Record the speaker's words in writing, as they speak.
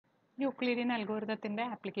Euclidean അൽഗോരിതത്തിൻ്റെ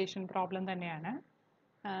application problem തന്നെയാണ്.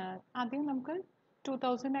 ആദ്യം നമുക്ക്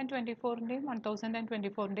 2024ൻ്റെയും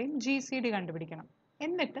 1024ൻ്റെയും GCD കണ്ടുപിടിക്കണം.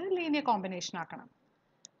 എന്നിട്ട് ലീനിയർ കോമ്പിനേഷൻ ആക്കണം.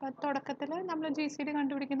 അപ്പോൾ തുടക്കത്തിൽ നമ്മൾ GCD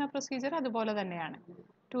കണ്ടുപിടിക്കുന്ന പ്രൊസീജിയർ അതുപോലെ തന്നെയാണ്.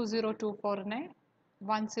 2024നെ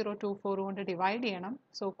 1024 കൊണ്ട് ഡിവൈഡ് ചെയ്യണം.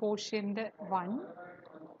 So quotient 1,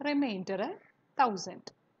 reminder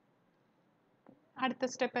 1000. അടുത്ത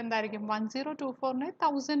സ്റ്റെപ്പ് എന്തായിരിക്കും? 1024നെ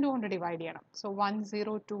 1000 കൊണ്ട് ഡിവൈഡ് ചെയ്യണം. സോ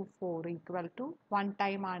 1024 ഈക്വൽ ടു 1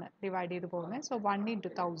 ടൈം ആണ് ഡിവൈഡ് ചെയ്ത് പോകുന്നത്. So 1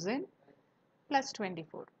 into 1000 plus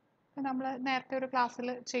 24. നമ്മൾ നേരത്തെ ഒരു ക്ലാസ്സിൽ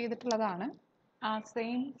ചെയ്തിട്ടുള്ളതാണ്. ആ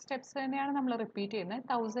സെയിം സ്റ്റെപ്സ് തന്നെയാണ് നമ്മൾ റിപ്പീറ്റ് ചെയ്യുന്നത്.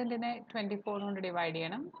 1000നെ 24 കൊണ്ട് ഡിവൈഡ്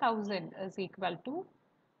ചെയ്യണം. 1000 is equal to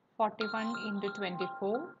 41 into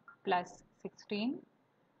 24 plus 16.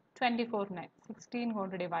 24നെ 16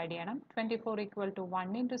 കൊണ്ട് ഡിവൈഡ് ചെയ്യണം. 24 ഈക്വൽ ടു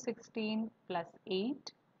 1 ഇൻറ്റു 16 പ്ലസ് 8.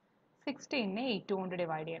 16നെ 8 കൊണ്ട്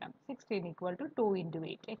ഡിവൈഡ് ചെയ്യണം. 16 ഈക്വൽ ടു 2 ഇൻറ്റു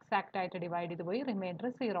 8. എക്സാക്റ്റ് ആയിട്ട് ഡിവൈഡ് ചെയ്ത് പോയി. റിമൈൻഡർ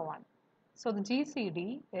 0 ആണ്. So the GCD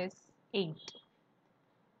is 8.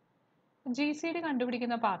 GCD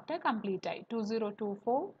കണ്ടുപിടിക്കുന്ന പാർട്ട് കംപ്ലീറ്റ് ആയി.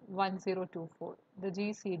 2024 1024. The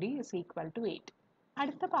GCD is equal to 8.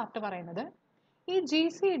 അടുത്ത പാർട്ട് പറയുന്നത് ഈ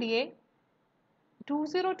GCDയെ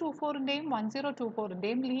 2024ൻ്റെയും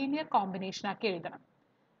 1024ൻ്റെയും ലീനിയർ കോമ്പിനേഷൻ ആക്കി എഴുതണം.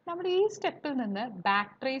 നമ്മൾ ഈ സ്റ്റെപ്പിൽ നിന്ന്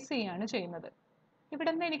ബാക്ക് ട്രേസ് ചെയ്യാണ് ചെയ്യുന്നത്.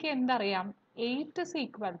 ഇവിടെ നിന്ന് എനിക്ക് എന്തറിയാം? 8 is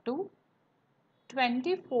equal to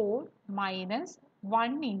 24 minus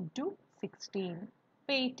 1 into 16.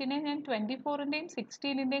 ഇപ്പോൾ 8നെ ഞാൻ 24ൻ്റെയും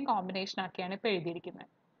 16ൻ്റെയും കോമ്പിനേഷൻ ആക്കിയാണ് ഇപ്പോൾ എഴുതിയിരിക്കുന്നത്.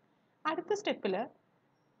 അടുത്ത സ്റ്റെപ്പിൽ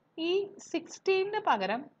ഈ 16ന്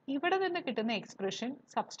പകരം ഇവിടെ നിന്ന് കിട്ടുന്ന എക്സ്പ്രഷൻ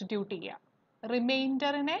സബ്സ്റ്റിറ്റ്യൂട്ട് ചെയ്യുക.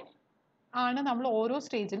 റിമൈൻഡറിനെ ആണ് നമ്മൾ ഓരോ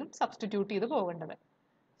സ്റ്റേജിലും സബ്സ്റ്റിറ്റ്യൂട്ട് ചെയ്ത് പോകേണ്ടത്.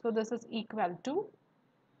 So this is equal to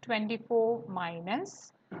 24 minus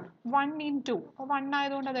 1 into 1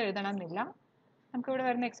 ആയതുകൊണ്ട് അത് എഴുതണമെന്നില്ല. നമുക്കിവിടെ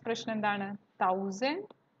വരുന്ന എക്സ്പ്രഷൻ എന്താണ്? 1000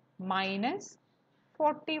 minus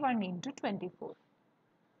 41 into 24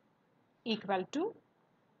 equal to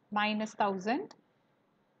minus 1000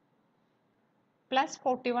 plus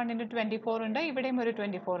 41 into 24 ഉണ്ട്. ഇവിടെയും ഒരു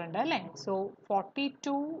 24 ഉണ്ട് അല്ലേ? So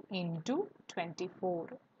 42 into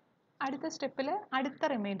 24. അടുത്ത സ്റ്റെപ്പിൽ അടുത്ത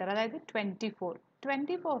റിമൈൻഡർ അതായത്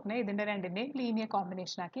 24നെ ഇതിൻ്റെ രണ്ടിൻ്റെയും ലീനിയർ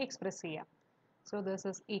കോമ്പിനേഷൻ ആക്കി എക്സ്പ്രസ് ചെയ്യാം. So this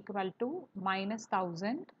is equal to minus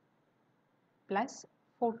 1000 plus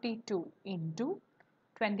 42 into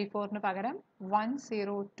 24ന് പകരം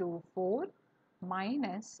 1024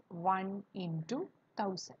 minus 1 into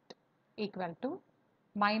 1000 equal to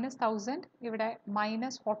minus 1000 ഇവിടെ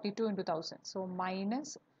minus 42 into 1000. So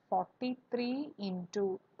minus 43 into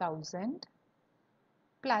 1000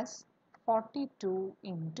 plus 42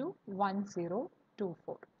 into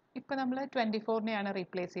 1024. ഇപ്പോൾ നമ്മൾ 24നെയാണ്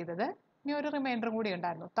റീപ്ലേസ് ചെയ്തത്. ഇനി ഒരു റിമൈൻഡറും കൂടി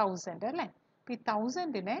ഉണ്ടായിരുന്നു 1000 അല്ലേ? ഇപ്പോൾ ഈ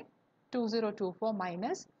 1000നെ 2024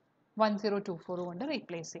 മൈനസ് 1024 കൊണ്ട്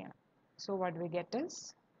റീപ്ലേസ് ചെയ്യണം. So what we get is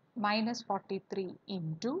minus 43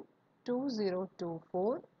 into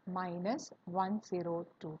 2024 minus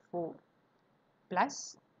 1024 plus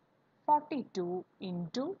 42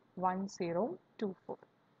 into 1024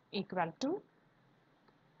 equal to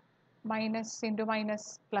minus into minus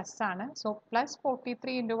plus ആണ്. സോ പ്ലസ്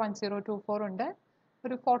 43 ഇൻറ്റു 1024 ഉണ്ട്.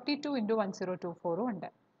 ഒരു 42 ഇൻറ്റു 1024 ഉണ്ട്.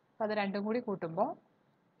 അപ്പോൾ അത് രണ്ടും കൂടി കൂട്ടുമ്പോൾ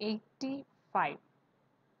 85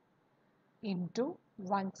 into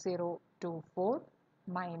 1024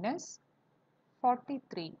 minus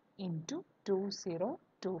 43 into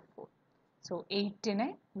 2024. So 8നെ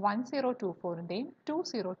 1024ൻ്റെയും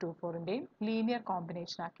 2024ൻ്റെയും linear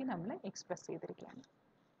combination ആക്കി നമ്മൾ എക്സ്പ്രസ് ചെയ്തിരിക്കുകയാണ്.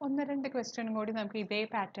 ഒന്ന് രണ്ട് ക്വസ്റ്റ്യനും കൂടി നമുക്ക് ഇതേ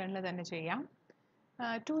പാറ്റേണിൽ തന്നെ ചെയ്യാം.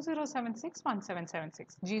 2076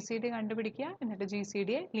 1776 GCD കണ്ടുപിടിക്കുക. എന്നിട്ട്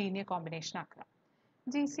GCDയെ ലീനിയർ കോമ്പിനേഷൻ ആക്കുക.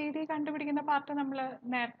 GCD കണ്ടുപിടിക്കുന്ന പാർട്ട് നമ്മൾ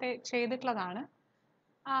നേരത്തെ ചെയ്തിട്ടുള്ളതാണ്.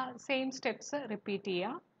 ആ സെയിം സ്റ്റെപ്സ് റിപ്പീറ്റ്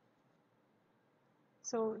ചെയ്യുക.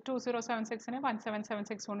 സോ 2076നെ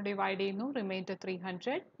 1776 കൊണ്ട് ഡിവൈഡ് ചെയ്യുന്നു. റിമൈൻഡർ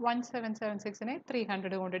 300. 1776നെ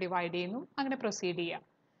 300 കൊണ്ട് ഡിവൈഡ് ചെയ്യുന്നു. അങ്ങനെ പ്രൊസീഡ് ചെയ്യുക.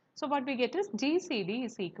 So what we get is GCD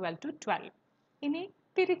is equal to 12. ഇനി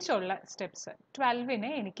തിരിച്ചുള്ള സ്റ്റെപ്സ് 12നെ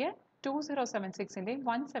എനിക്ക് 2076ൻ്റെയും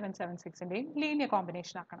 1776ൻ്റെയും ലീനിയർ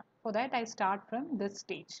കോമ്പിനേഷൻ ആക്കണം. For that I start from this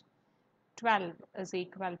stage. 12 is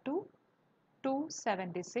equal to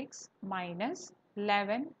 276 minus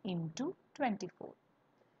 11 into 24.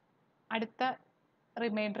 അടുത്ത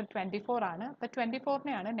റിമൈൻഡർ 24 ആണ്. അപ്പോൾ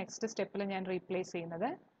 24നെയാണ് നെക്സ്റ്റ് സ്റ്റെപ്പിൽ ഞാൻ റീപ്ലേസ് ചെയ്യുന്നത്.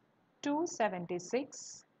 276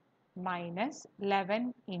 മൈനസ് 11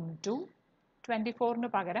 ഇൻറ്റു 24ന്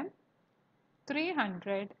പകരം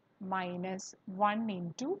 300 minus 1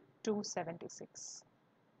 into 276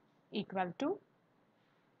 equal to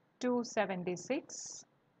 276.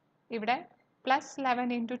 ഇവിടെ plus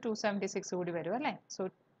 11 into 276 കൂടി വരും അല്ലേ? So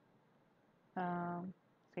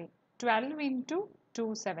 12 into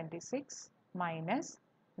 276 minus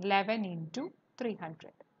 11 into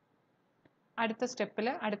 300. അടുത്ത സ്റ്റെപ്പിൽ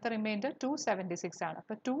അടുത്ത റിമൈൻഡർ 276 ആണ്.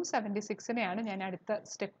 അപ്പോൾ 276നെയാണ് ഞാൻ അടുത്ത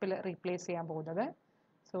സ്റ്റെപ്പിൽ റീപ്ലേസ് ചെയ്യാൻ പോകുന്നത്.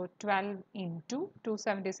 സോ 12 ഇൻറ്റു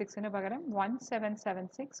 276ന് പകരം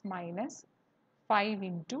 1776 minus 5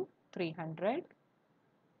 into 300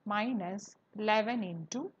 minus 11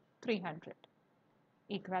 into 300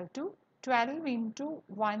 equal to 12 into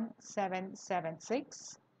 1776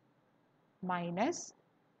 minus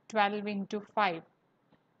 12 into 5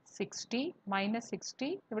 60 minus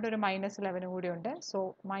 60 ഇവിടെ ഒരു minus 11 കൂടി ഉണ്ട്. So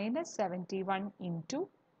minus 71 into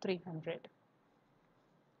 300.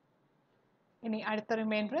 ഇനി അടുത്ത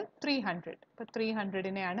റിമൈൻഡർ 300. അപ്പോൾ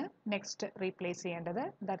 300നെയാണ് നെക്സ്റ്റ് റീപ്ലേസ് ചെയ്യേണ്ടത്.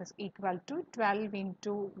 That is equal to 12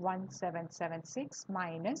 into 1776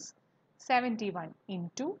 minus 71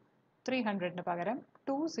 into 300ന് പകരം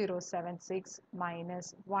 2076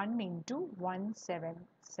 minus 1 into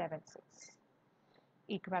 1776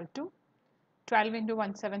 equal to 12 into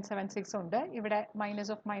 1776 ഉണ്ട്. ഇവിടെ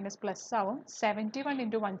മൈനസ് ഓഫ് മൈനസ് പ്ലസ് ആവും. 71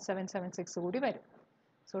 ഇൻറ്റു 1776 കൂടി വരും.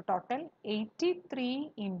 So total 83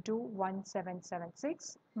 into 1776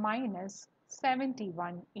 minus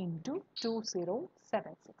 71 into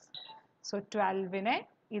 2076. So 12നെ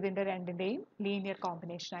ഇതിൻ്റെ രണ്ടിൻ്റെയും ലീനിയർ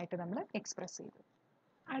കോമ്പിനേഷൻ ആയിട്ട് നമ്മൾ എക്സ്പ്രസ് ചെയ്തു.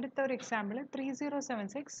 അടുത്ത ഒരു എക്സാമ്പിൾ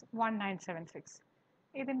 3076 1976.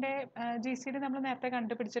 ഇതിൻ്റെ ജി സി ഡി നമ്മൾ നേരത്തെ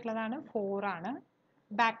കണ്ടുപിടിച്ചിട്ടുള്ളതാണ് 4 ആണ്.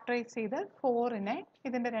 ബാക്ക് ട്രേസ് ചെയ്ത് 4നെ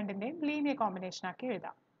ഇതിൻ്റെ രണ്ടിൻ്റെയും ലീനിയർ കോമ്പിനേഷൻ ആക്കി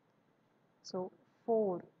എഴുതാം. So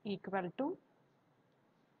 4 equal to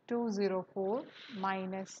 204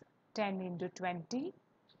 minus 10 into 20.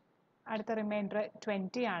 അടുത്ത റിമൈൻഡർ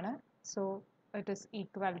 20 ആണ്. So it is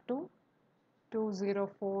equal to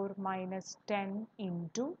 204 minus 10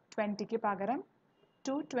 into 20ക്ക് പകരം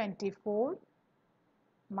 224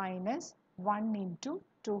 minus 1 into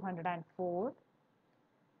 204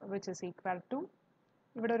 which is equal to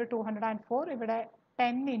ഇവിടെ ഒരു 204 ഇവിടെ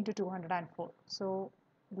 10 into 204. So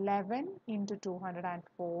 11 into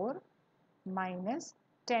 204 minus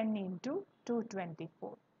 10 into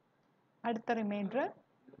 224. അടുത്ത റിമൈൻഡർ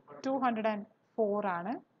 204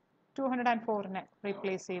 ആണ്. 204നെ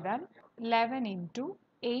റീപ്ലേസ് ചെയ്താൽ 11 into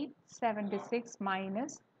 876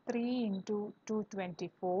 minus 3 into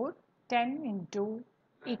 224 10 into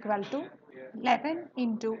equal to 11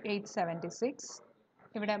 into 876.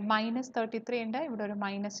 ഇവിടെ മൈനസ് 33 ഉണ്ട്. ഇവിടെ ഒരു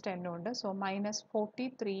മൈനസ് 10 ഉണ്ട്. So minus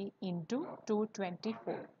 43 into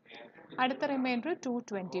 224. അടുത്ത റിമൈൻഡർ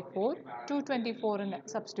 224. 224ന്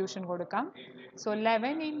സബ്സ്റ്റിറ്റ്യൂഷൻ കൊടുക്കാം. So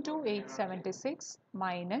 11 into 876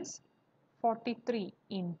 minus 43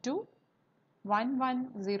 into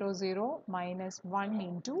 1100 minus 1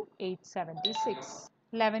 into 876.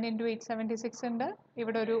 11 into 876 ഉണ്ട്.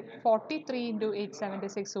 ഇവിടെ ഒരു 43 into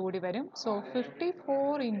 876 കൂടി വരും. So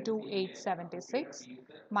 54 into 876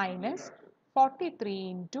 minus 43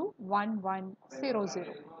 into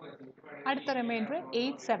 1100. അടുത്ത റിമൈൻഡർ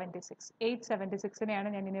 876. 876നെയാണ്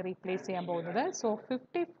ഞാൻ ഇനി റീപ്ലേസ് ചെയ്യാൻ പോകുന്നത്. So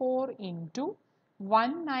 54 into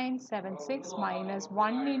 1976 minus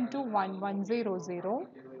 1 into 1100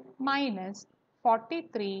 minus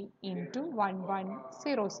 43 into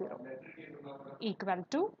 1100 equal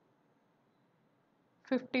to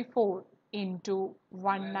 54 into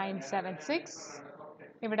 1976.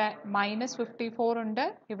 ഇവിടെ മൈനസ് 54 ഉണ്ട്.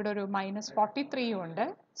 ഇവിടെ ഒരു മൈനസ് 43 ഉണ്ട്.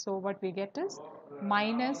 So what we get is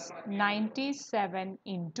minus 97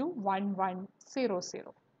 into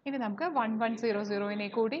 1100. ഇനി നമുക്ക് 1100നെ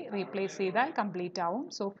കൂടി റീപ്ലേസ് ചെയ്താൽ കംപ്ലീറ്റ് ആവും.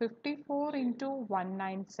 So 54 into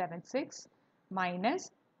 1976 minus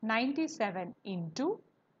 97 into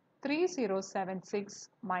 3076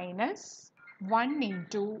 minus 1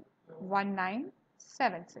 into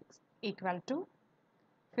 1976 equal to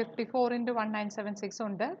 54 into 1976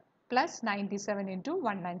 ഉണ്ട് പ്ലസ് 97 into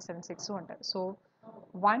 1976 ഉണ്ട്. So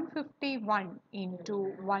 151 into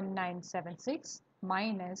 1976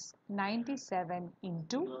 minus 97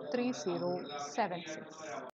 into 3076.